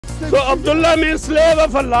So Abdullah means slave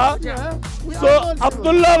of Allah. So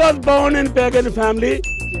Abdullah was born in pagan family.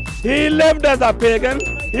 He lived as a pagan.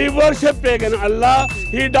 He worshipped pagan Allah.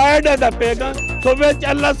 He died as a pagan. So which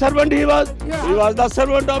Allah's servant he was? He was the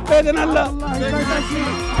servant of pagan Allah.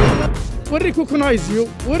 We recognize you.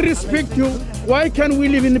 We respect you. Why can't we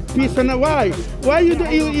live in peace and why? Why you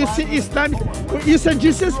say Islam? You say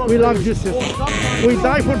Jesus? We love Jesus. We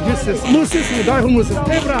die for Jesus. Moses, we die for Moses.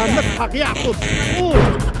 Abraham,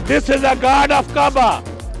 This is a God of Kaaba.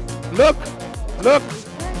 Look, look.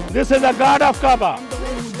 This is a God of Kaaba.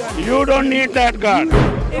 You don't need that God.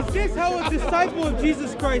 Is this how a disciple of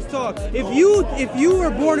Jesus Christ talks? If you were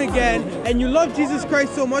born again and you love Jesus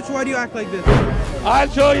Christ so much, why do you act like this? I'll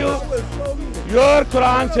show you. Your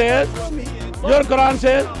Quran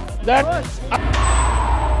says that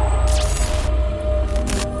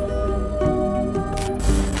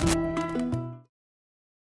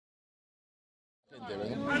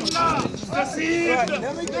deceived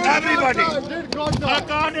everybody.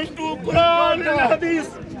 According to Quran and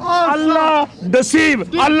Hadith, Allah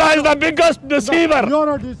deceived. Allah is the biggest deceiver.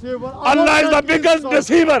 You're a deceiver. Allah is the biggest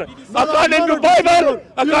deceiver. According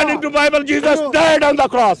to Bible, Jesus died on the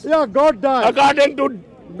cross. Yeah, God died. According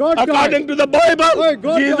to the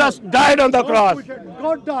Bible, Jesus died on the cross.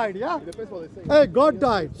 God died, yeah? Hey, God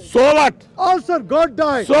died. So what? Also, God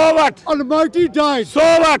died. So what? Almighty died. So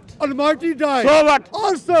what? Almighty died. So what?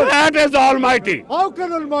 Also, That is Almighty. how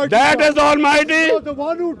can Almighty That die? is Almighty. So the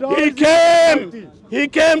one who died He is came. Almighty. He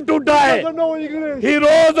came to He die. doesn't know English. He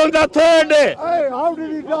rose on the third day. Hey, how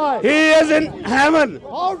did he die? He is in heaven.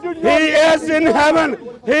 How did He is in heaven.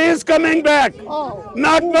 He is coming back. Oh.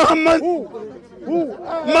 Not Muhammad. Who?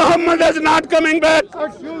 Muhammad is not coming back.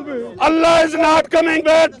 Excuse me. Allah is not coming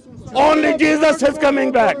back. Only Jesus is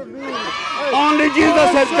coming back. Only Jesus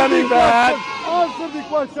is coming back. Answer the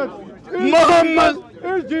question. Muhammad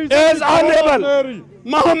Jesus is unable. Mary?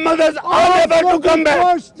 Muhammad is unable to come back.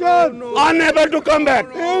 Question. Unable to come back.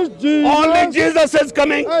 Is Jesus? Only Jesus is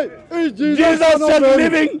coming. Hey, is Jesus Jesus son of is Mary?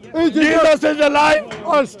 living. Is Jesus is alive.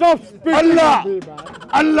 Oh, stop speaking. Allah. to me, man.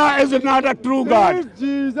 Allah is not a true Is God.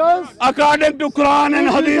 Jesus? According to Quran and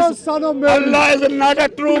Is Jesus Hadith, son of Mary? Allah is not a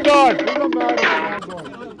true God.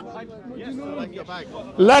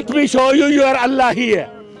 Let me show you your Allah here.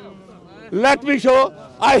 Let me show.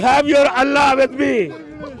 I have your Allah with me.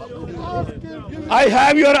 I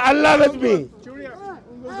have your Allah with me.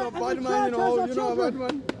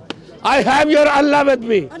 I have your Allah with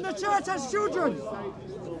me. And the church has children.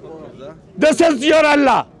 This is your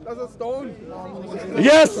Allah. That's a stone.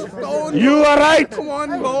 Yes, you are right. Come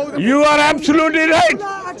on, bro. You are absolutely right.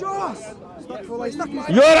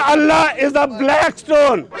 Your Allah is a black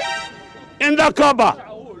stone in the Kaaba.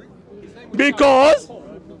 Because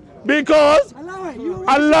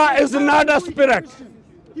Allah is not a spirit.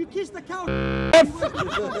 You kiss the cow.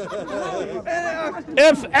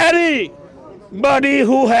 If anybody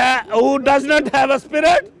who does not have a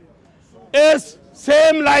spirit is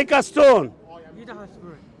same like a stone,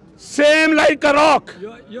 same like a rock,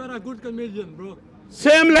 You're a good comedian, bro.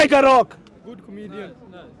 same like a rock. Good comedian.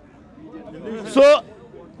 So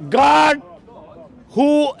God,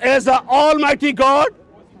 who is the Almighty God,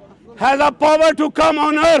 has a power to come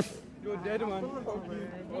on earth. You're dead, man.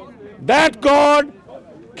 That God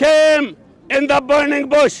came in the burning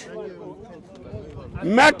bush,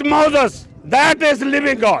 met Moses. That is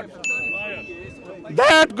living God.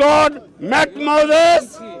 That God met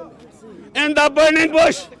Moses in the burning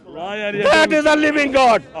bush. That is a living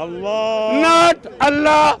God. Not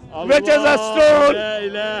Allah, which is a stone.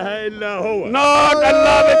 Not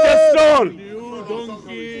Allah, which is stone.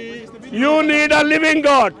 You need a living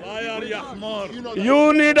God.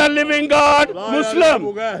 You need a living God.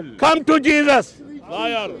 Muslim, come to Jesus.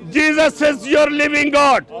 Jesus is your living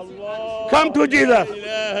God. Come to Jesus.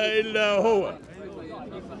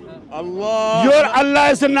 Your Allah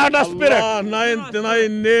is not a spirit.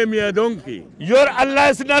 99 name ya donkey. Your Allah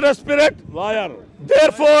is not a spirit. Liar.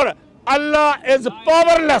 Therefore, Allah is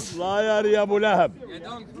powerless. Liar ya Abu Lahab.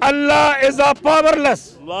 Allah is a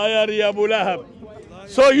powerless. Liar ya Abu Lahab.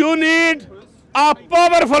 So you need a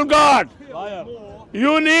powerful God. Liar.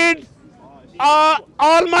 You need a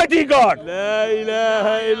Almighty God La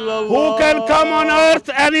ilaha illallah. who can come on earth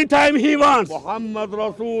anytime He wants. Muhammad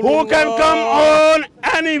Rasulullah. Who can come on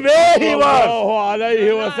any way He wants. Sallallahu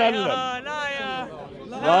alayhi wa sallam.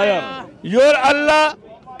 Liar. Your Allah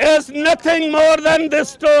is nothing more than this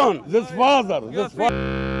stone. This father.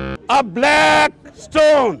 A black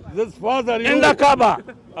stone This father. in the Kaaba.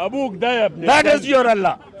 أبوك ده يا ابن That is الكلب. your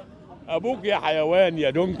Allah. أبوك يا حيوان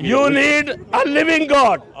يا donkey. You need a living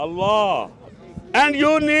God. Allah. And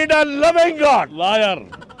you need a loving God. Liar.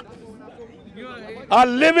 A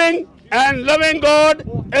living and loving God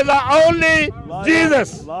is the only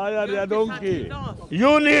Jesus. Liar, ya donkey.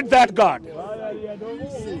 You need that God.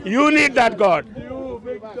 You need that God. You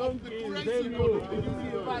big donkey, save you.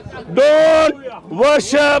 Don't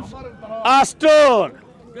worship a stone,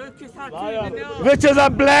 which is a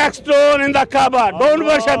black stone in the Kaaba. Don't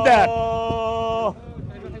worship that. Allah.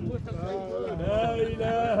 La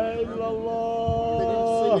ilaha illallah.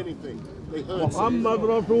 Muhammad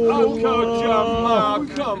Rasulullah.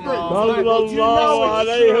 Sallallahu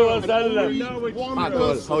alayhi wa sallam.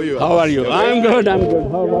 Marcos, how are you? How are you? I'm good. I'm good.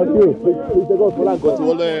 How about you? Go to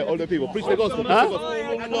all the people. Preach the gospel. Preach the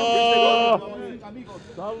gospel.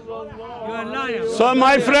 So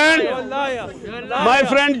my friend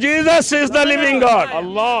Jesus is the living God.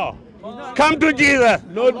 Allah. Come to Jesus.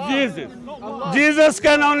 Not Jesus. Jesus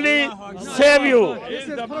can only save you.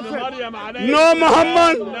 No,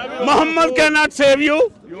 Muhammad cannot save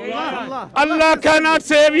you. Allah cannot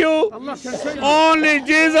save you. Only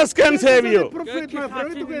Jesus can save you.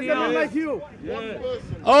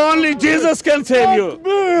 Only Jesus can save you.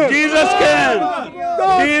 Jesus came.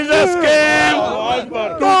 Jesus came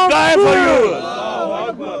to die for you.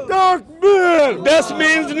 This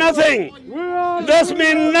means nothing. This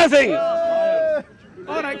means nothing.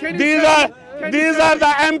 These are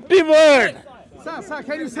the empty words. Sir,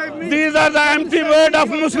 can you save me? These are the empty words of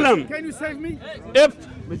Muslim. Can you save me? If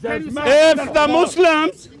the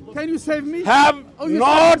Muslims Can you save me? have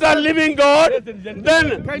not a living God,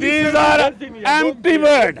 then these are empty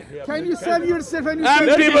words. Can you save yourself and you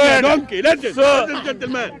Empty words. Donkey, listen,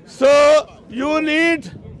 gentlemen. So you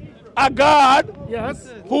need a God Yes.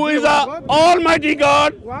 who is an almighty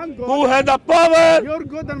God, One God. who has the power Your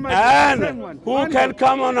God and my God. Same and one. who One can God.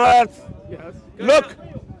 come on earth. Yes. Look,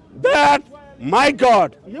 that my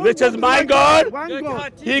God, Your which is God, my God, One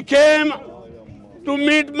God. he came to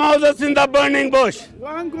meet Moses in the burning bush.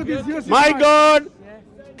 One God is yours. My God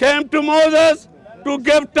came to Moses to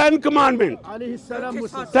give 10 commandments. Alayhi salam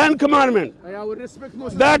Moses. 10 commandments. I will respect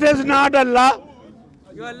Moses. That is not Allah.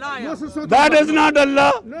 You're a liar. Moses not That Allah. is not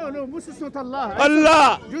Allah. No, Moses not Allah.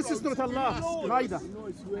 Allah. Jesus is not Allah. Maida.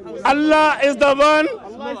 Allah is the one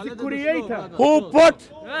Allah is the creator. who put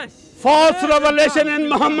Yes. false revelation in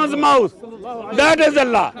Muhammad's mouth. That is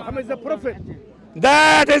Allah. Muhammad is the prophet.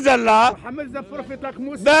 That is Allah. Muhammad is the prophet like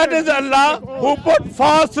Moses. That is Allah who put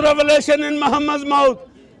false revelation in Muhammad's mouth.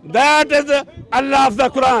 That is the Allah of the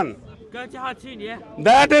Quran.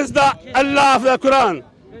 That is the Allah of the Quran.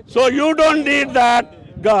 So you don't need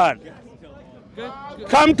that God.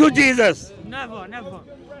 Come to Jesus. Never.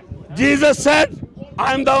 Jesus said,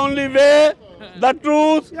 I am the only way, the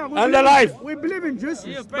truth, Yeah, and the life. We believe in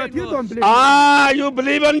Jesus, but you don't believe. You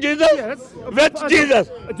believe in Jesus? Yes. Which Jesus?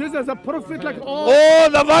 Jesus is a prophet like all. Oh,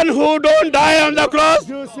 the one who don't die on the cross?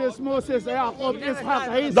 Jesus, Moses, Yaqub,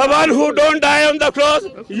 Ishaq, Isa. The one who don't die on the cross?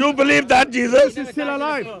 You believe that Jesus? is still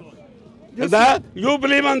alive. That you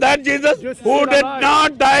believe on that Jesus Jesus who still did alive.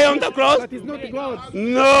 not die on the cross? But he's not God.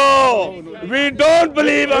 No, we don't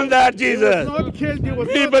believe on that Jesus. Not killed. He was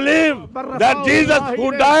We not- believe that Jesus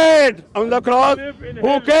who died on the cross,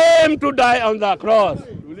 who came to die on the cross.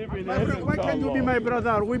 Why can't you be my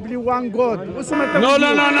brother? We believe one God. What's the matter No, with no,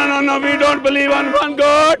 you? no, no, no, no, we don't believe on one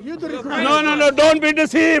God. You don't recognize No, no, no, don't be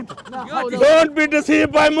deceived. Don't be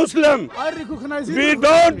deceived by Muslim. I recognize you. We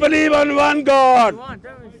don't believe on one God.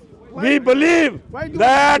 We believe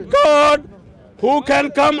that God who can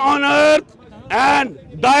come on earth and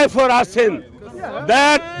die for our sin.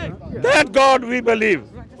 That God we believe.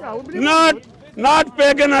 Yeah, we believe Not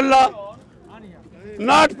pagan Allah.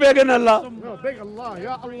 Not pagan Allah. No, beg Allah.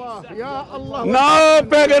 Ya Allah. Ya Allah. No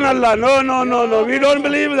pagan Allah. No, no, no, no. We don't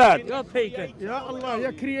believe that. You're pagan. Ya Allah,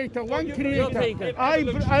 ya creator, one creator.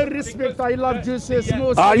 I respect, I love Jesus.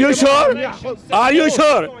 Moses. Are you sure? Yaqub. Are you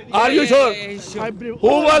sure? Are you sure? I believe. Who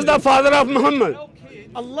was the father of Muhammad?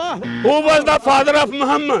 Allah. Who was the father of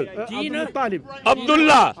Muhammad? Abdul Talib.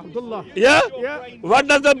 Abdullah. Abdullah. Yeah? Yeah. What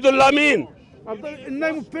does Abdullah mean? A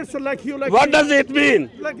name of person like you, like What does it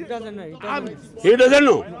mean? like He doesn't know. Abd. He doesn't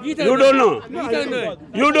know. You don't know. He don't know.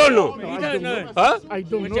 You don't know. He don't know. Huh? I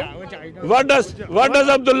don't know. What does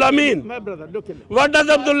Abdullah mean? My brother, look at me. What does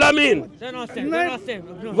Abdullah mean? Don't ask him. Don't ask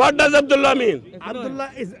him. No. What does Abdullah mean?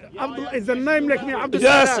 Abdullah is a name like me. Abdul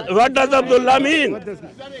Yes. Salam. What does Abdullah mean? What does it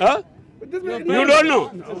mean? Huh? You don't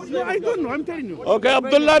know. No, I don't know. I'm telling you. Okay.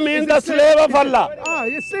 Abdullah means the slave of Allah.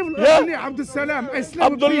 Yes, slave. Yeah. Abdul Salam. I slave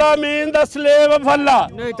of Abdullah means the slave of Allah.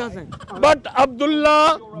 No, it doesn't. But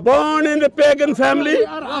Abdullah, born in a pagan family,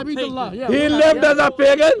 Abdullah. Yeah. he lived as a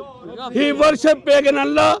pagan. He worshipped pagan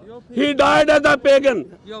Allah. He died as a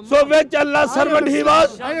pagan. So which Allah's servant he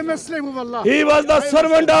was? I am a slave of Allah. He was the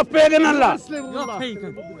servant of pagan Allah. Slave of Allah.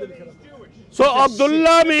 So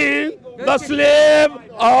Abdullah means the slave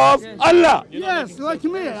of Allah. Yes, like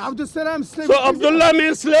me. Abdul Salam slave. So Abdullah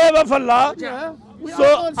means slave of Allah. Yeah. We are So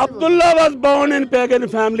all slave of Abdullah was born in pagan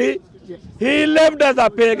family. He lived as a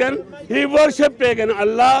pagan. He worshipped pagan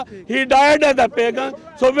Allah. He died as a pagan.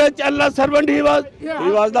 So which Allah's servant he was? He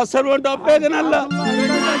was the servant of pagan Allah.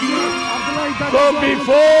 So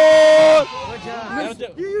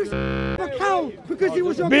You used a cow because he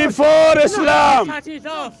was your before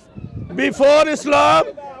Islam,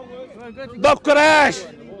 the Quraysh,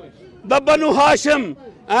 the Banu Hashim,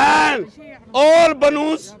 and all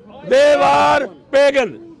Banus, they were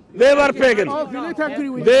pagan. They were pagan.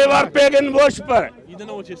 They were pagan worshipper. You don't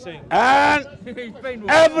know what you're saying. And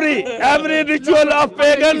every ritual of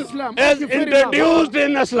pagan is introduced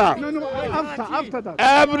in Islam. No, after that.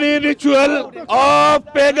 Every ritual of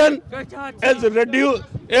pagan is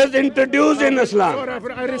introduced in Islam.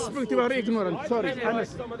 Sorry, I respect you are ignorant. Sorry.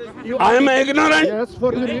 I am ignorant. Yes,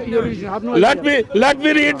 for your religion. I have no Let idea.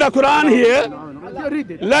 me read the Quran here. You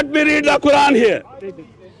read it. Let me read the Quran here.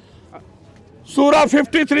 Surah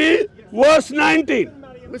 53, verse 19.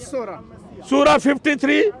 Which surah? Surah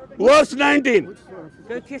 53, verse 19.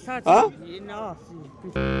 Huh?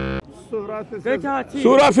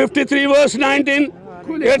 Surah 53, verse 19.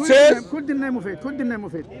 It says, Put the name of it. Put the name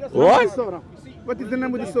of it. What? Surah. What is the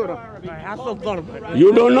name of the surah?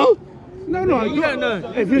 You don't know? No, I don't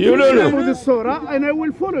know. If you You tell me don't the name know. of the surah, and I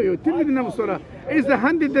will follow you. Tell me the name of surah. It's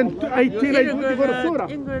 184 surah.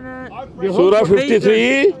 Surah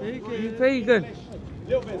 53, Pagan.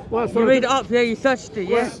 What, You surah? read it up, yeah, you searched it,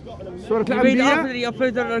 yeah. Surah You read it up and Al-Anbiya. you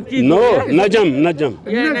upload it on Google. no, yeah? Najm.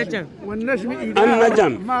 Yeah, Najm. والنجم إذا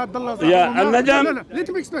النجم. ما ضل صاحبه Yeah, وما- النجم. لا، لا، let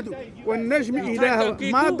me explain to you. والنجم إذا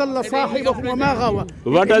هوى ما ضل صاحبه وما غوى.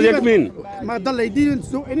 What does it mean? ما ضل he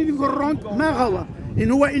didn't do anything wrong ما غوى.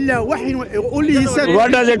 إن هو إلا وحي only he said.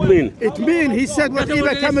 What does it mean? It means he said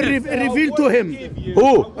whatever came revealed to him.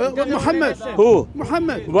 Who? Muhammad. Who?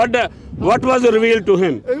 Muhammad. What was revealed to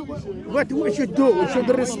him? What we should do? We should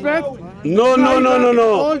respect. No.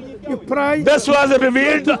 All you pray. This was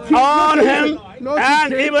revealed on him,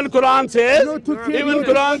 and even Quran says,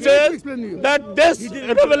 that this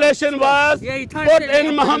revelation was put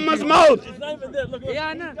in Muhammad's mouth. Yeah,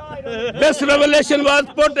 I know. This revelation was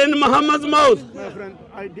put in Muhammad's mouth. My friend,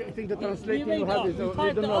 I think the translator you You have is you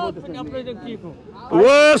typed don't it know about up this. and you upload it on Google.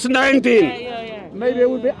 Verse 19. Yeah. Maybe I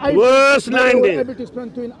will be Verse maybe I will 19. able to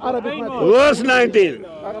explain to you in Arabic. Verse 19.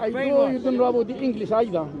 I know you don't know about the English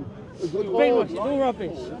either. Brainwash, it's all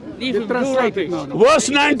rubbish. Leave You it, it's all translate it rubbish. now. Verse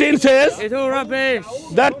 19 says It's all rubbish.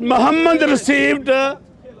 that Muhammad received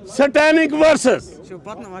satanic verses.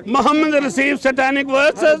 Muhammad received satanic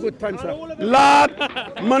verses. Good time, sir. Lat,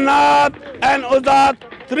 Manat, and Uzat,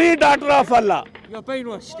 3 daughters of Allah. You're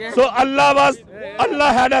brainwashed, yeah? So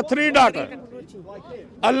Allah had a 3 daughters.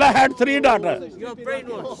 Allah had 3 daughters. You're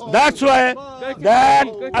brainwashed. That's why that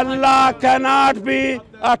Allah cannot be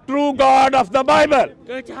a true God of the Bible.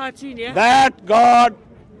 Go to Hartoon, yeah? That God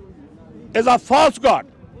is a false God.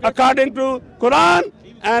 According to Quran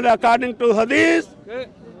and according to Hadith,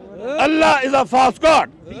 Allah is a false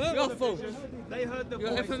God. You're false.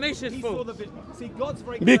 Your information is false.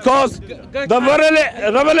 Because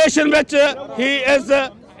the revelation which he is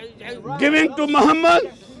giving to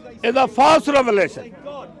Muhammad is a false revelation.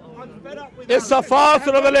 It's a false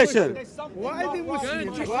revelation. Why the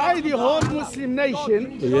Muslims? Why the whole Muslim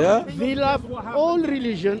nation? Yeah. They love all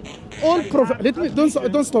religion, all prophet. Let me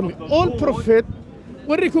don't stop me. All prophet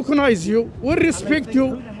will recognize you, will respect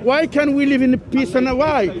you. Why can we live in peace and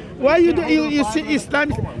why? Why you say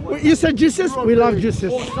Islam? You say Jesus, we love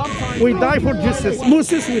Jesus. We die for Jesus.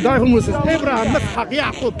 Moses, we die for Moses. Abraham, Ishaq,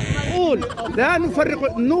 Yaqub, all. لا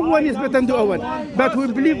نفرق. No one is better than the other. But we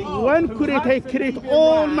believe one create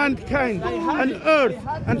all mankind and earth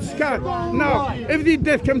and sky. Now, if the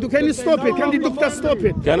death come to, can you stop it? Can the doctor stop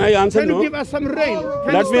it? Can I answer Can you no? give us some rain?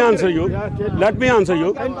 Can Let me stop answer it? you. Yeah, tell me. Let me answer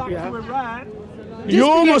you. Yeah.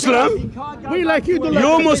 You Muslim, We like you. Don't like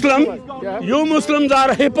you us. Muslim, Yeah. you Muslims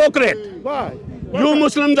are hypocrite. Why? You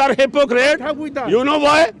Muslims are hypocrite. What have we done? You know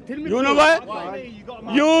why? Tell me You know first. why?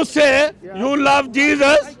 You say you love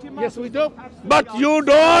Jesus, Yes, we do. but you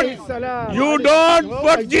don't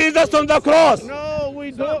put Jesus on the cross. No,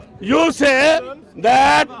 we don't. You say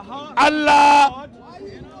that Allah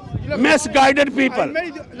misguided people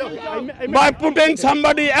by putting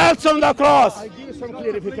somebody else on the cross. I give you some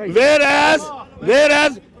clarification.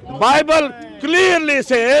 Whereas Bible clearly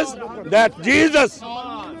says that Jesus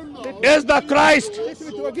is the Christ.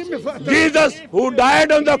 Jesus who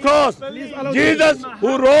died on the cross, Jesus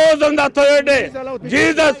who rose on the third day,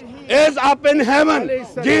 Jesus is up in heaven,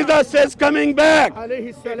 Jesus is coming back.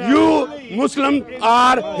 You Muslims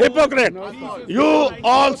are hypocrite. You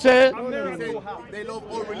all say, They love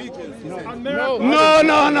all religions. no,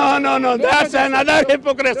 that's another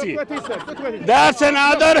hypocrisy. That's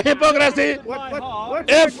another hypocrisy.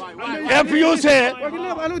 If you say,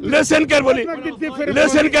 listen carefully,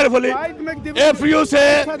 if you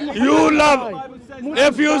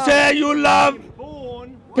say you love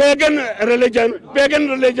pagan religion,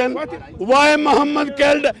 why Muhammad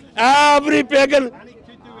killed every pagan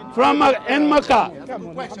from in Makkah?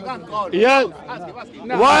 Yes.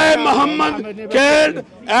 Why Muhammad killed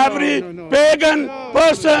every pagan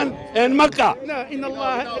person in Makkah?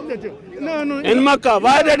 In Makkah,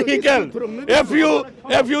 why did he kill? If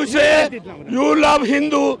you say you love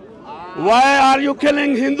Hindu, why are you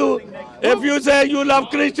killing Hindu? If you say you love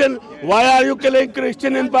Christian, why are you killing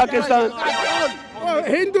Christian in Pakistan?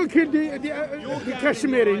 Hindu killed the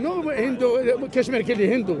Kashmiri. No, Kashmir killed the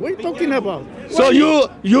Hindu. What are you talking about? So you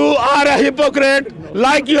are a hypocrite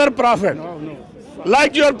like your prophet.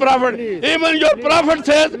 Like your prophet. Even your prophet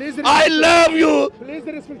says, I love you.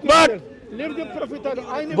 But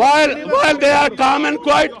while they are calm and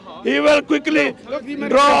quiet, he will quickly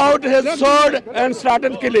draw out his sword and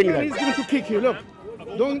started killing them. He's going to kick you. Look.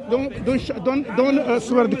 Don't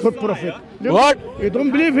swear the prophet. Look, what? You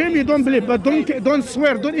don't believe him, you don't believe, but don't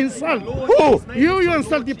swear, don't insult. Who? You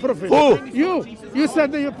insult the prophet. Who? You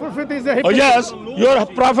said that your prophet is a hypocrite. Oh yes, your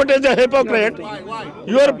prophet is a hypocrite.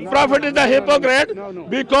 Your prophet is a hypocrite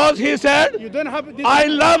because he said, I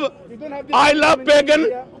love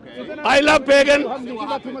pagan.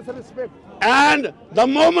 And the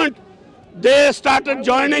moment they started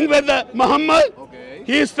joining with Muhammad,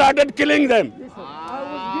 he started killing them.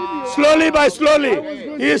 Slowly by slowly,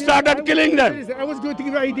 he started killing them. I was going to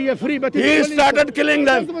give you idea free, but he started killing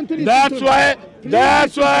them. That's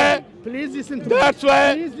why. Please listen to that's me.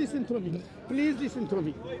 Why. Please listen to me. Please listen to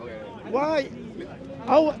me. Why?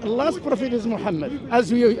 Our last prophet is Muhammad,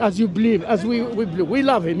 as you believe, as we believe. We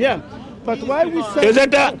love him, yeah. But why we say... Is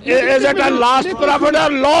it a last prophet or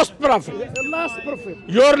lost prophet? Last prophet.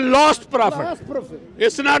 Your lost prophet. Last prophet.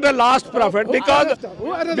 It's not a last prophet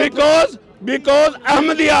because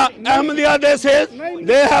Ahmadiyya they say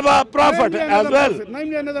they have a prophet as well. Name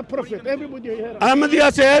me another prophet. Everybody here.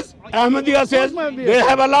 Ahmadiyya says they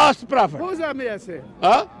have a last prophet. Who's Ahmadiyya say?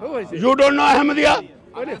 Huh? Who is it? You don't know Ahmadiyya?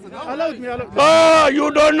 Allowed me. Oh,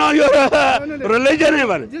 you don't know your religion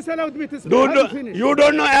even. Just allowed me to speak. You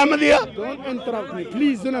don't know Ahmadiyya? Don't interrupt me.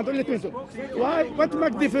 Please do not let me talk. Why? What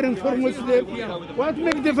makes different for Muslim? What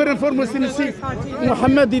makes different for Muslims? See,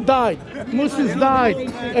 Muhammad died. Muslims died.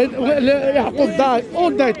 Yaqub died.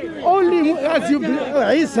 All died. Only as you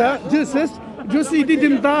Isa, Jesus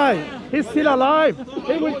didn't die. He's still alive.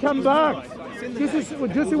 He will come back. Jesus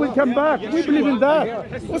will come back. We believe in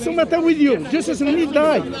that. What's the matter with you? Jesus will not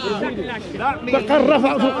die. فقال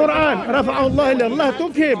رفع في القرآن رفع الله إلى الله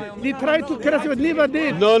took him. They tried to curse but never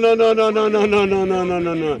did. No.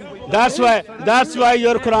 That's why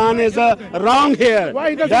your Quran is wrong here.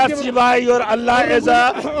 That's why your Allah is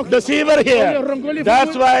a deceiver here.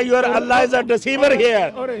 That's why your Allah is a deceiver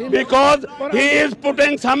here. Because he is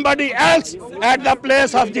putting somebody else at the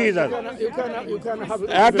place of Jesus.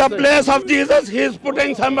 At the place of Jesus, he is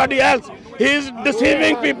putting somebody else. He is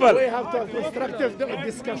deceiving people. We have to have constructive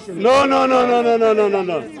discussion. No.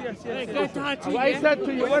 I said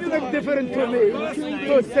to you, what makes different to me?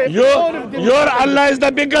 To say your Allah is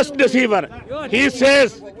the biggest deceiver. He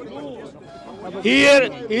says, he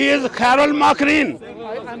is Khairul Makirin,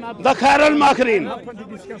 the Khairul Makirin.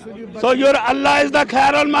 So your Allah is the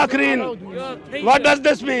Khairul Makirin. What does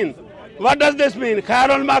this mean?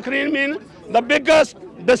 Khairul Makirin means the biggest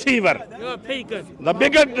deceiver. The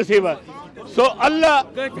biggest deceiver. So Allah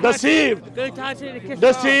deceived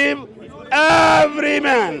every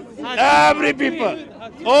man, every people,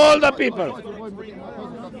 all the people,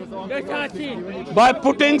 by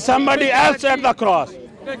putting somebody else at the cross.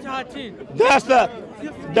 That's the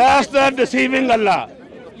deceiving Allah.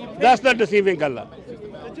 That's the deceiving Allah.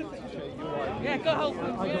 And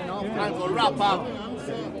to wrap up,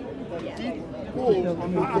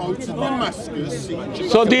 go to Damascus.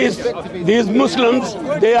 So these Muslims,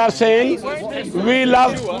 they are saying, we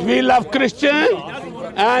love Christian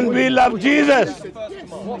and we love Jesus.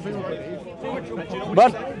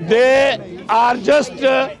 But they are just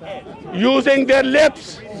using their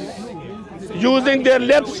lips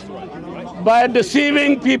by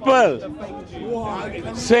deceiving people,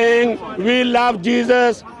 saying we love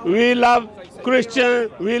Jesus, we love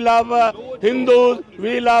Christians, we love Hindus,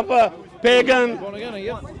 we love pagan. Born again, are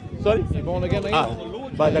you? Sorry? You born again, are you?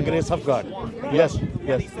 By the grace of God. Yes,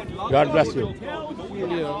 yes. God bless you.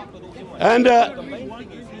 And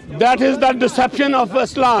that is the deception of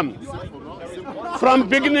Islam. From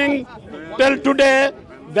beginning till today,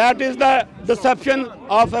 that is the deception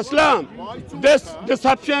of Islam. This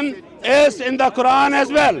deception is in the Quran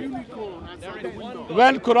as well.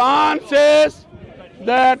 When Quran says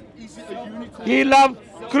that he loves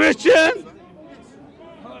Christian,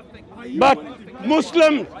 but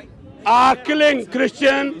Muslims are killing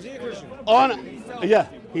Christian on, yeah,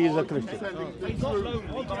 he is a Christian.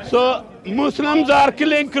 So Muslims are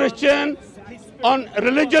killing Christian on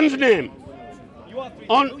religion's name.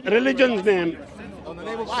 On religion's name.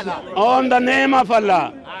 On the name of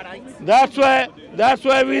Allah. That's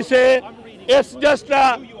why we say it's just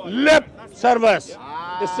a lip service.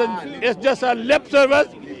 It's just a lip service.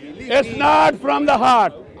 It's not from the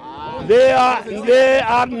heart. They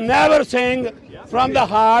are never saying from the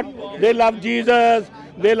heart they love Jesus,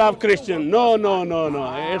 they love Christian. No.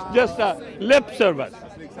 It's just a lip service.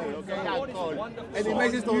 Any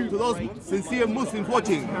message to those sincere Muslims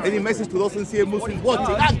watching? Any message to those sincere Muslims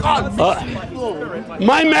watching?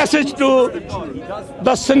 My message to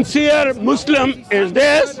the sincere Muslim is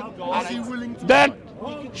this, that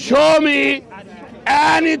show me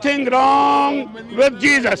anything wrong with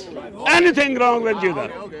Jesus. Anything wrong with Jesus.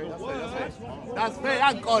 That's fair,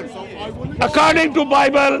 Uncle. According to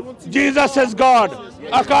Bible, Jesus is God.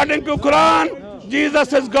 According to Quran,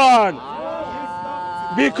 Jesus is God.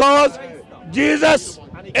 Because Jesus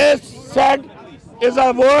is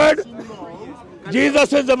a word.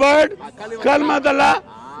 Jesus is a word. Kalmat Allah.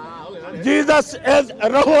 Jesus is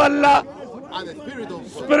Rahu Allah.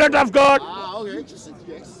 Spirit of God.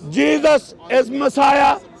 Jesus is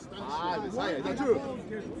Messiah.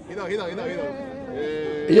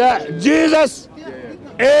 Yeah, Jesus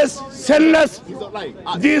is sinless.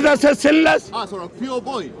 Jesus is sinless. So a pure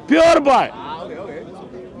boy. Pure boy.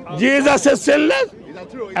 Jesus is sinless.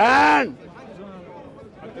 And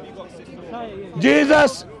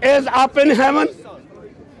Jesus is up in heaven,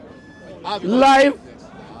 live,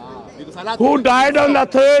 who died on the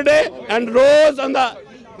third day and rose on the,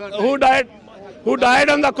 who died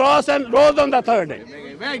on the cross and rose on the third day.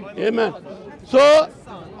 Amen. So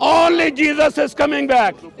only Jesus is coming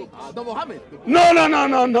back. No, Muhammad.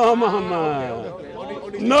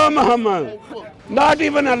 No, Muhammad. Not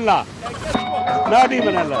even Allah. Not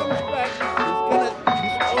even Allah.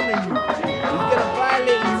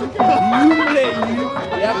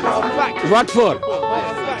 What for?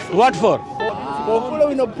 What for? For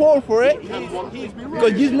following a Paul for it.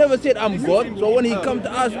 Because Jesus never said I'm God. So when he comes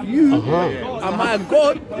to ask you, am I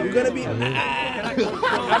God? You're gonna be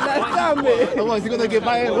understand me. Is he gonna get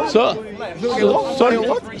by? So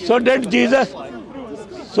did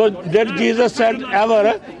Jesus said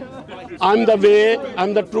ever, I'm the way,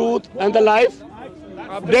 I'm the truth and the life?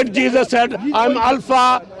 Did Jesus said, I'm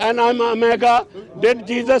Alpha and I'm Omega? Did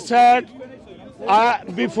Jesus said,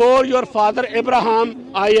 before your father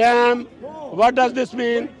Abraham, I am? What does this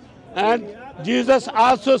mean? And Jesus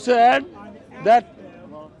also said that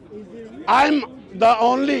I'm the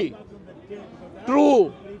only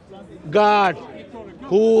true God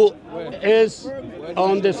who is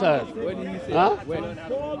on this earth. Huh?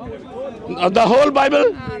 The whole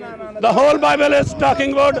Bible is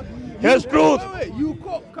talking about His truth.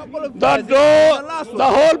 The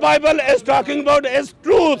whole Bible is talking about His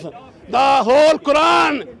truth. The whole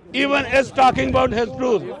Quran even is talking about His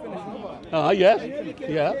truth. Yes.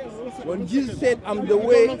 Yeah. When Jesus said, I'm the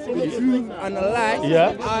way, the truth, and the life,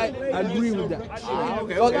 yeah. I agree with that.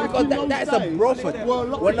 Because that's a prophet.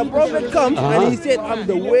 When the prophet comes and he said, I'm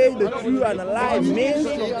the way, the truth, and the life, means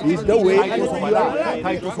he's the way, the truth, and the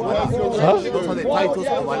life.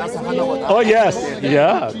 Oh, yes.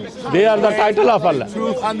 Yeah. They are the title of Allah.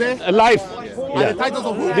 Life. Yeah.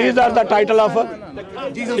 These are the title of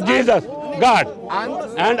Jesus, God,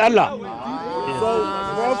 and Allah. So,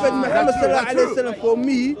 Prophet Muhammad sallallahu alaihi wasallam, for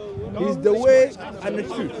me, he's the way and the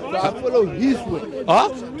truth. So I follow his way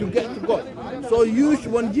to get to God. So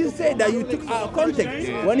when Jesus said that, you took out of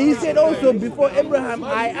context. When he said also before Abraham,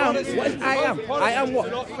 I am, what I am? I am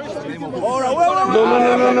what? All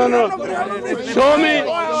right, No.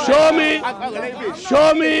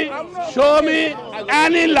 Show me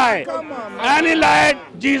any lie. Any lie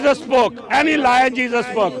Jesus spoke. Any lie Jesus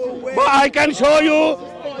spoke. But I can show you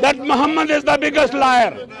that Muhammad is the biggest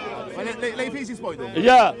liar.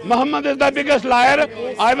 Yeah, Muhammad is the biggest liar.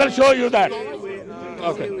 I will show you that.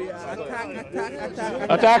 Okay.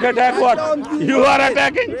 Attack what? You are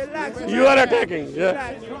attacking? You are attacking.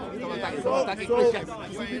 Yeah.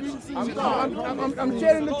 I'm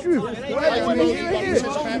sharing the truth.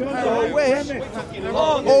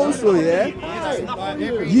 Also, yeah,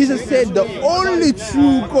 Jesus said the only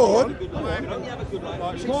true God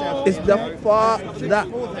is the Father,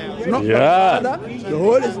 not the Father, the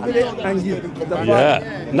Holy Spirit, and Jesus. The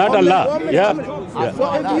Father. Not Allah.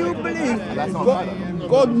 So if you believe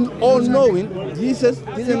God all-knowing, Jesus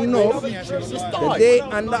didn't know the day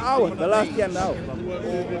and the hour, the last day and the hour.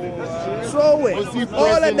 So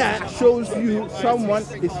all of that shows you someone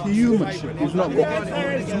is human, is not God.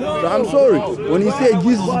 So I'm sorry, when you say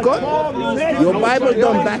Jesus is God, your Bible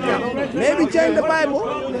don't back up. Maybe change the Bible,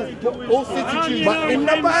 but in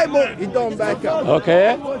the Bible, it don't back up.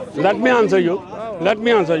 Okay, let me answer you.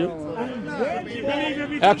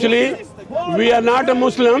 Actually, we are not a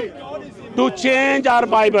Muslim to change our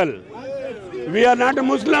Bible. We are not a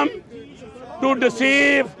Muslim to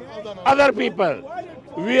deceive other people.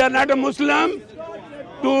 We are not a Muslim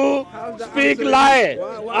to speak lie.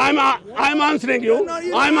 I'm answering you.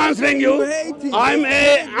 I'm answering you.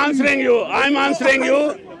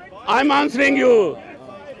 I'm answering you.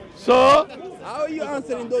 So, how are you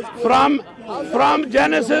answering those questions? from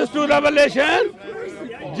Genesis to Revelation,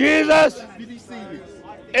 Jesus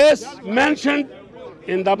is mentioned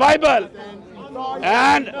in the Bible,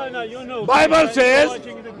 and Bible says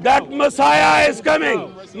that Messiah is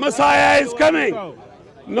coming. Messiah is coming.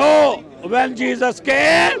 No, when Jesus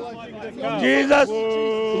came, Jesus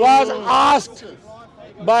was asked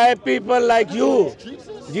by people like you.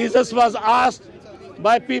 Jesus was asked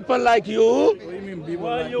by people like you.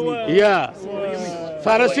 Yeah.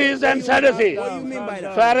 Pharisees and Sadducees.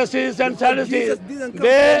 Pharisees and Sadducees.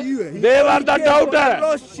 They were the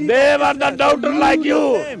doubter. They were the doubter like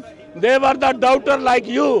you. They were the doubter like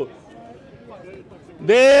you.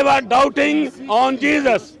 They were doubting on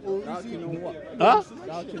Jesus. Huh?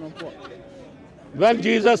 When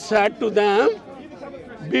Jesus said to them,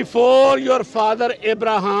 before your father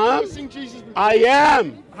Abraham, I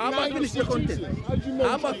am. How about finish the content?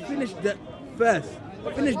 How about finish the verse?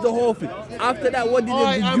 Finish the whole thing. After that, what did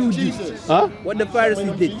the Jews do? Huh? What the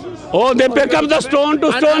Pharisees did? Oh, they pick up the stone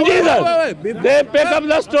to stone Jesus. They pick up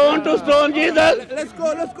the stone to stone Jesus. Let's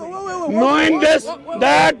go. Knowing this,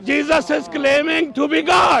 that Jesus is claiming to be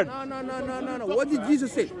God. No. What did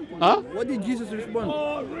Jesus say? Huh? What did Jesus respond?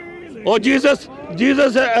 Oh, Jesus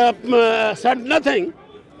said nothing.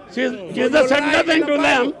 Jesus said nothing to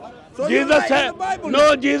them. Jesus said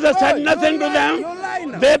nothing to them.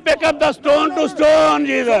 They pick up the stone to stone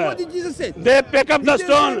Jesus. What did Jesus say? They pick up the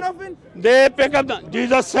stone.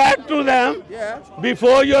 Jesus said to them,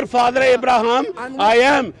 before your father Abraham, I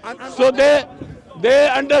am. So they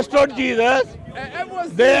understood Jesus.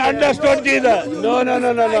 They understood Jesus. No.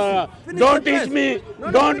 Don't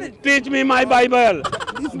teach me my Bible.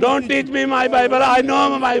 Don't teach me my Bible. I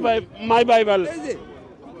know my Bible.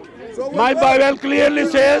 My Bible clearly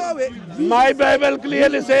says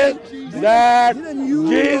that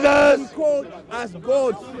Jesus,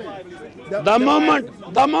 the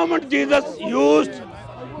moment Jesus used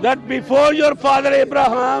that before your father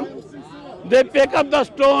Abraham, they pick up the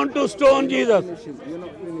stone to stone Jesus.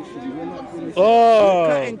 Oh,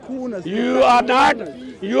 you are not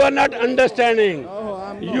understanding.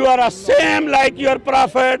 You are the same like your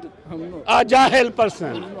prophet, a Jahil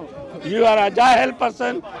person. You are a Jahil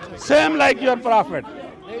person, same like your prophet.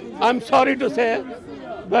 I'm sorry to say,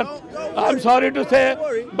 but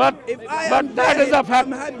that is a fact.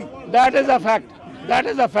 That is a fact. That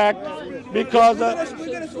is a fact. Because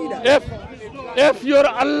if your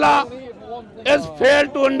Allah is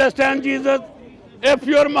failed to understand Jesus, if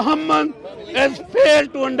your Muhammad is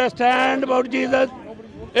failed to understand about Jesus,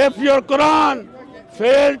 if your Quran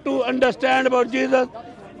failed to understand about Jesus,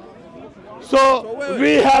 so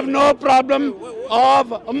we have no problem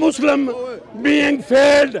of a Muslim being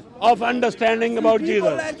failed of understanding about Jesus.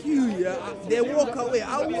 People like you, they walk away.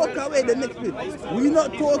 I'll walk away the next week. We're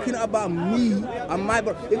not talking about me and my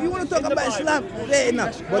brother. If you want to talk about Islam, fair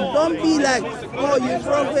enough. But don't be like, oh, your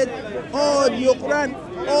prophet, oh, your Quran,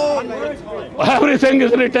 oh. Everything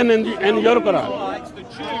is written in your Quran.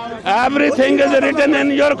 Everything is written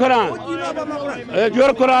in your Quran. What do you know about my Quran?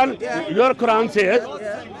 Your Quran says,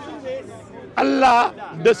 Allah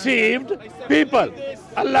deceived people.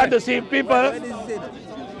 Allah deceived people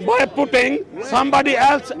by putting somebody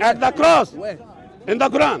else at the cross. In the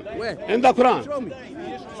Quran. In the Quran. Show me.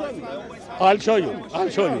 I'll show you.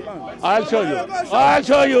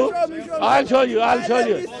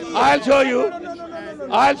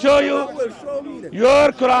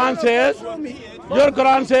 Your Quran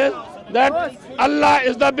says that Allah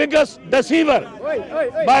is the biggest deceiver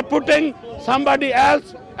by putting somebody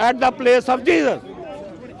else at the place of Jesus.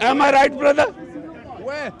 Am I right, brother?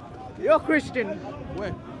 Where? You're Christian.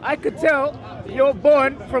 Where? I could tell you're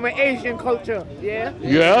born from an Asian culture, yeah?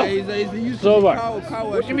 Yeah. So what?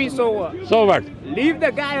 What do you mean, so what? So what? Leave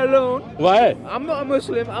the guy alone. Why? I'm not a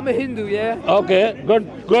Muslim, I'm a Hindu, yeah? Okay,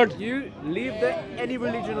 good, good. You leave any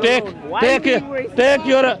religion Take, alone. Why take, are you being racist?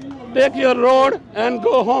 take your road and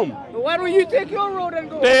go home. Why don't you take your road and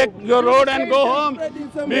go Take home? your road and go home,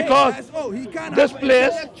 because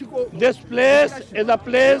this place is a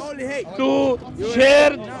place to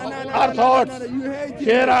share our thoughts.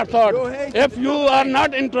 Share our thoughts. If you are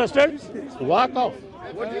not interested, walk off.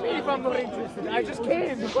 What do you mean if I'm not interested? I just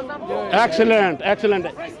came because I'm bored. Excellent, excellent.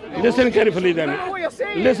 Listen carefully then.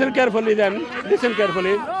 Listen carefully then. Listen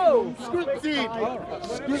carefully. No.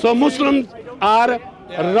 So Muslims are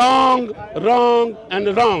wrong, wrong,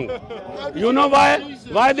 and wrong. You know why?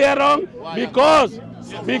 Why they are wrong? Because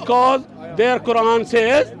their Quran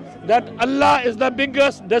says that Allah is the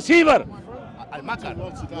biggest deceiver.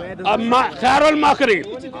 Khairul Makirin.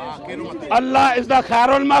 Allah is the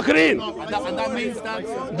Khairul Makirin.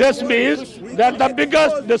 This means that the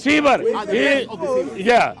biggest deceiver.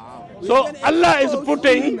 Yeah. So Allah is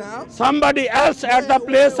putting somebody else at the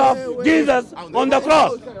place of Jesus on the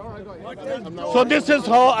cross. So this is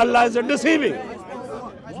how Allah is deceiving.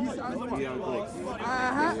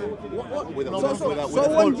 So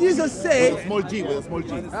when Jesus said, with a small G, with a small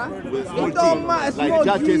G, with a small it don't G, matter, like small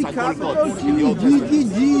judges G, and capital Corinthians G, in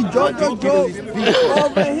the Old Testament. G,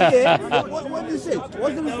 over here, what did he say?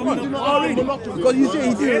 What's the response? Because you say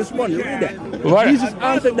he didn't respond. Read that. What? Jesus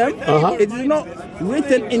answered them, it is not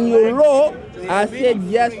written in your law. I said,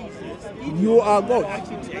 yes, you are God.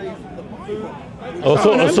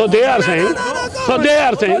 Oh, so they are saying, So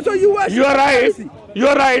you are right, you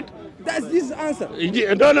are right. That's Jesus' answer. No.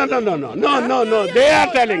 They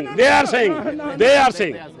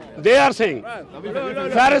are saying.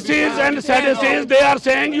 Pharisees and Sadducees, they are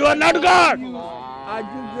saying you are not God.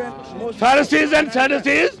 Pharisees and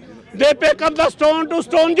Sadducees, they pick up the stone to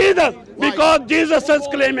stone Jesus because Jesus is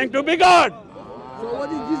claiming to be God. So what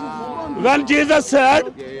did Jesus respond? When Jesus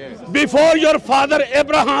said, before your father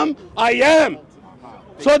Abraham, I am.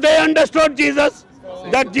 So they understood Jesus,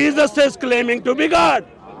 that Jesus is claiming to be God.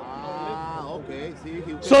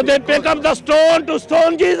 So they pick up the stone to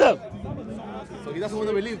stone Jesus. So he doesn't want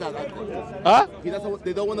to believe that. Huh?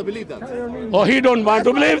 They don't want to believe that. Oh, he don't want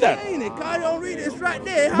to believe that. Carry on reading. It's right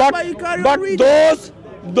there. How about you carry on But reading? those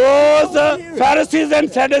Pharisees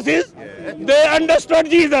and Sadducees, they understood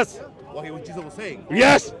Jesus. What Jesus was saying.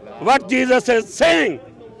 Yes, what Jesus is saying.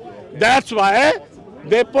 That's why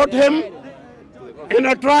they put him in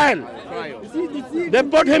a trial. They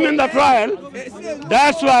put him in the trial.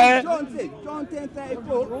 That's why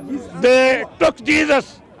they took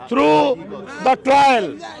Jesus through the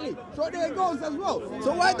trial. Exactly. So there it goes as well.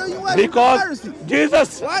 So why don't you worship Because the Pharisee?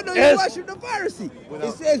 Jesus Why don't you is... worship the Pharisee?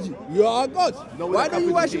 It says you are God. Why don't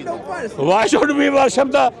you worship the Pharisee? Why should we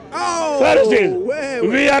worship the Pharisees?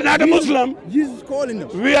 We are not a Muslim. Jesus calling them.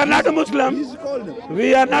 We are not a Muslim. Jesus calling them.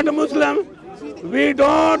 We are not a Muslim. We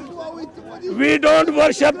don't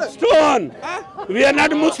worship stone. We are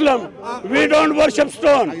not Muslim. We don't worship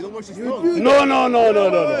stone. No.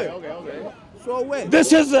 So where?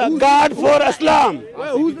 This is a God for Islam.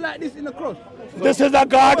 Well, who's like this in the cross? This is a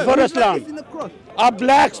God for Who's like Islam. this in the cross? A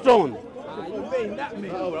black stone.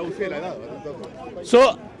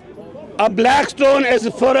 So a black stone is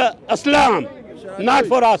for Islam, not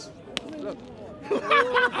for us.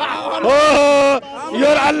 Oh,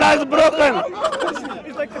 your Allah is broken.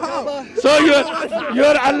 So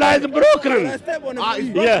your Allah is broken.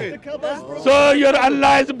 Yeah. So your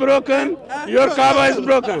Allah is broken. Your Kaaba is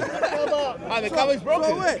broken. The Kaaba is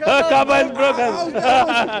broken. Kaaba is broken.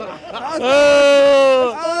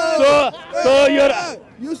 So you're.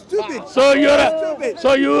 You stupid. So you are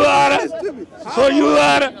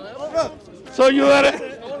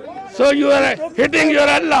hitting your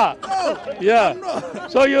Allah. Yeah.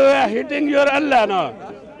 So you are hitting your Allah now.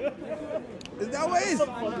 Is that what it is?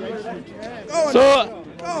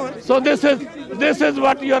 So this is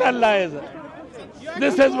what your Allah is.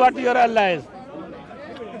 This is what your Allah is.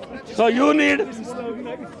 So you need.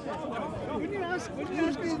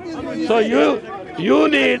 So you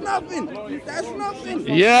need. That's nothing.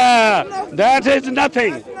 Yeah, that is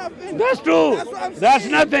nothing. That's true. That's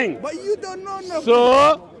nothing. But you don't know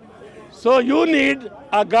nothing. So you need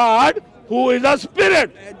a God who is a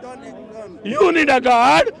spirit. You need a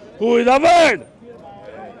God who is a word.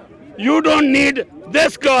 You don't need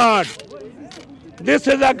this God. This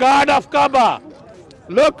is a God of Kaaba.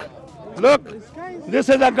 Look. This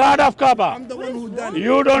is a God of Kaaba. I'm the one who done it.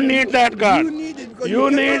 You don't need that God. You need it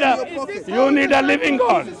You need a living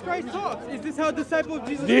God. Jesus Christ talks. Is this how a disciple of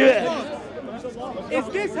Jesus The- Christ talks? Is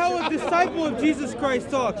this how a disciple of Jesus Christ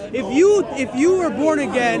talks? If you were born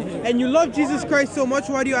again and you love Jesus Christ so much,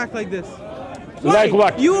 why do you act like this? Why? Like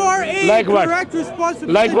what? You are a Like what? correct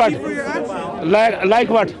responsibility Like what? for your actions. Like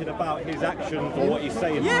what? About his actions or what he's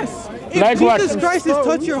saying. Yes. If Like what? Jesus Christ has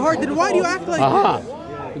touched your heart, then why do you act like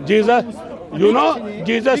this? Jesus, you know,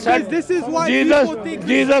 Jesus Because said, this is why people think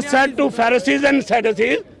Jesus said to Pharisees and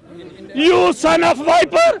Sadducees, you son of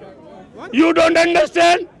viper, you don't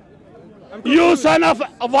understand? You son of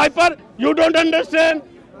a viper, you don't understand?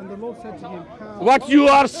 And the Lord said to him, "How What you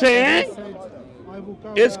are saying I will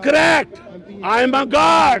go is out correct. and be I am a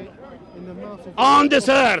God in the mouth of on this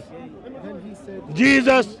earth." Then he said,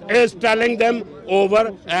 Jesus is telling them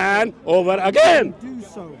over and over again. do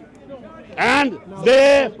so. And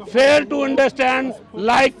they fail to understand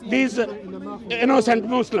like these innocent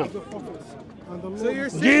Muslims. And the Lord So you're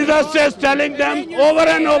saying Jesus is telling them over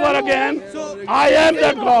and over again, I am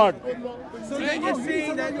that God. So then you're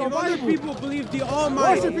saying that if other people believe the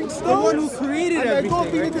Almighty, the one who created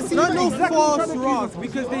everything, not no false rocks,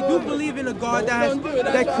 because they do believe in a God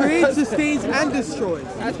that creates, sustains, and destroys.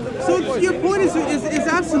 So your point is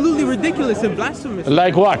absolutely ridiculous and blasphemous.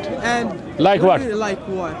 Like what? And Like what? Like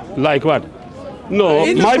what? Like what? No,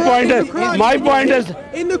 In the my Quran- point in the is, Quran, my can point you- is,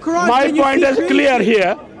 in the Quran, my can you point see is creation? clear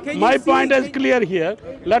here. Can you My see- point is clear here.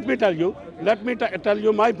 Let me tell you. Let me tell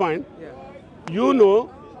you my point. You know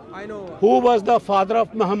I know. who was the father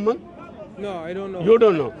of Muhammad? No, I don't know. You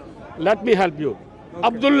don't know. Let me help you.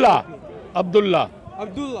 Abdullah. Abdullah.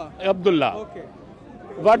 Abdullah. Okay.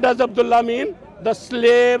 What does Abdullah mean? The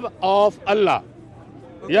slave of Allah.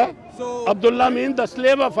 Yeah? So Abdullah means the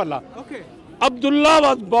slave of Allah. okay. Abdullah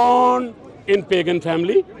was born in pagan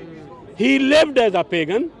family. He lived as a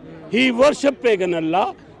pagan. He worshipped pagan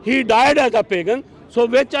Allah. He died as a pagan. So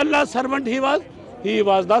which Allah's servant he was? He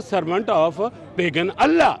was the servant of pagan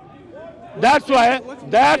Allah. That's why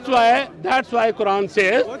Quran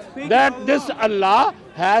says that this Allah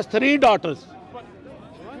has 3 daughters.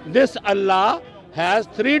 This Allah has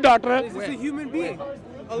 3 daughters. Is this a human being?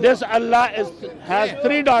 This Allah has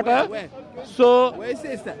 3 daughters. So Where is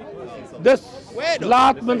that? this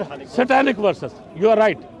last satanic verses. You are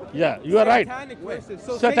right. Yeah, you are right. Satanic verses.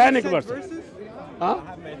 So Satanic Satan said verses. Huh?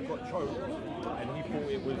 Muhammad got choked and he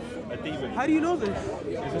thought it was a demon. How do you know this?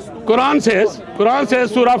 Quran says,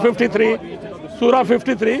 Surah 53,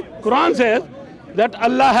 Quran says that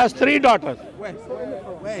Allah has 3 daughters.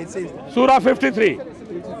 Where it says that? Surah 53.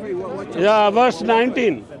 53, what Yeah, verse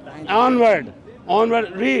 19. Onward,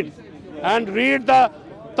 read. And read the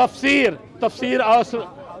tafsir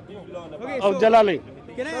of Jalali.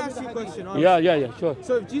 Can I ask you a question? Yeah, sure.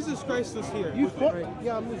 So if Jesus Christ was here,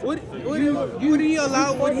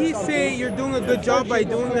 would he say you're doing a good job by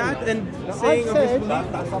doing that and saying of his belief?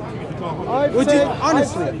 Would you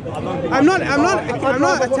honestly? I'm not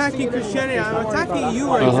attacking Christianity. I'm attacking you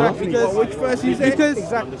right now because which verse you say? because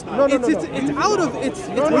Exactly. it's out of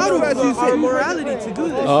our morality to do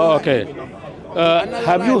this. Oh, okay.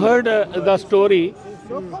 Have you heard the story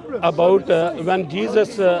about when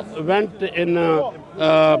Jesus went in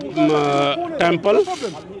temple,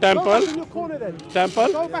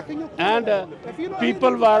 and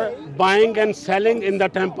people were buying and selling in the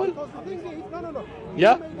temple?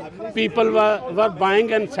 Yeah, people were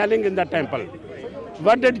buying and selling in the temple.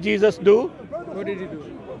 What did Jesus do? What did he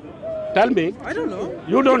do? Tell me. I don't know.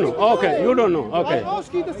 You don't know. Okay, you don't know. Okay.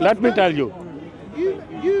 Let me tell you.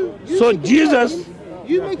 So Jesus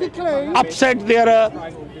make a claim. upset their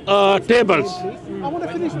tables.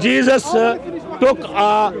 Jesus took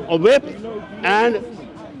a whip and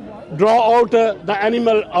draw out the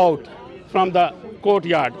animal out from the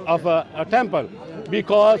courtyard of a temple,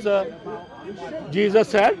 because Jesus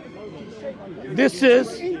said, this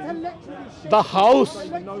is the house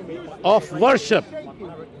of worship,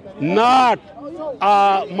 not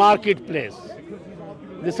a marketplace.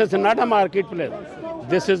 This is not a marketplace.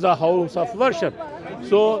 This is a house of worship.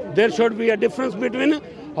 So there should be a difference between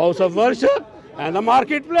house of worship and a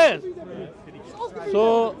marketplace.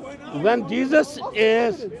 So when Jesus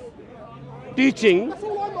is teaching,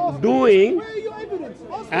 doing,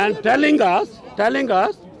 and telling us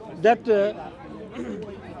that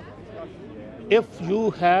if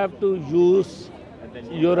you have to use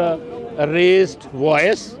your raised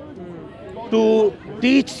voice to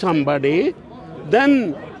teach somebody,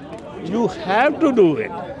 then you have to do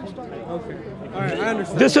it. Okay. All right, I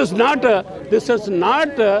understand. This is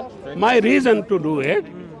not my reason to do it,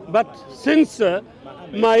 but since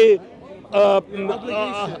my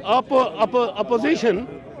opposition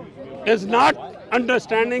is not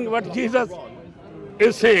understanding what Jesus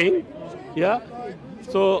is saying, yeah.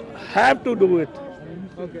 So have to do it.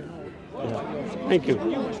 Okay. Yeah. Thank you.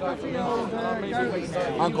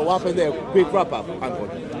 Uncle, what happened there? Quick wrap up, Uncle.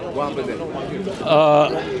 What happened there?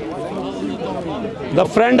 The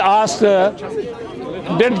friend asked,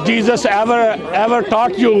 did Jesus ever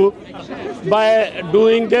taught you by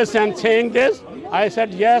doing this and saying this? I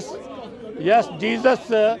said yes. Yes, Jesus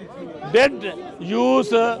did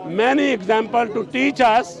use many examples to teach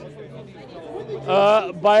us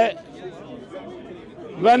by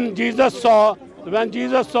when Jesus saw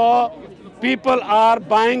people are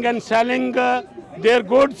buying and selling their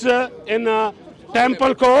goods in a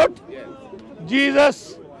temple court,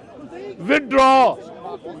 Jesus withdraw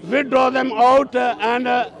them out and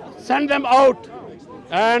send them out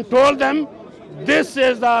and told them, this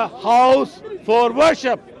is the house for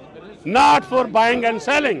worship, not for buying and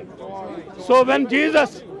selling. So when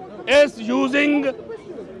Jesus is using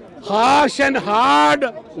harsh and hard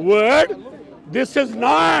word, this is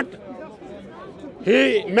not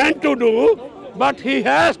he meant to do, but he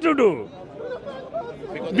has to do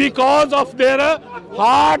because of their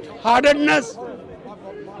hard-heartedness,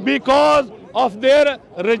 because of their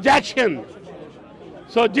rejection.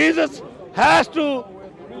 So Jesus has to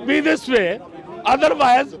be this way.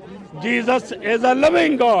 Otherwise, Jesus is a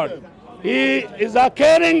loving God. He is a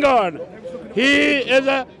caring God. He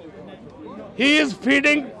is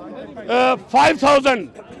feeding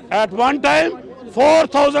 5,000 at one time,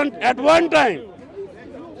 4,000 at one time.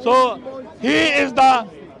 So he is the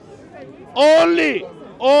only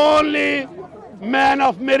man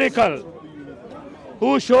of miracle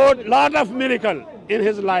who showed lot of miracle in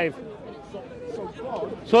his life.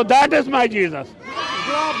 So that is my Jesus.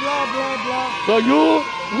 Blah, blah, blah, blah. So you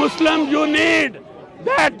Muslim, you need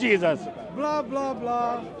that Jesus. Blah, blah,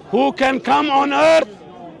 blah. Who can come on earth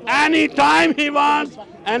any time he wants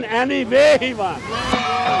and any way he wants.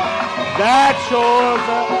 That shows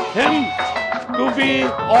him to be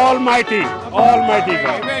Almighty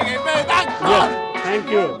God. Yes, thank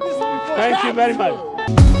you. Thank you very much.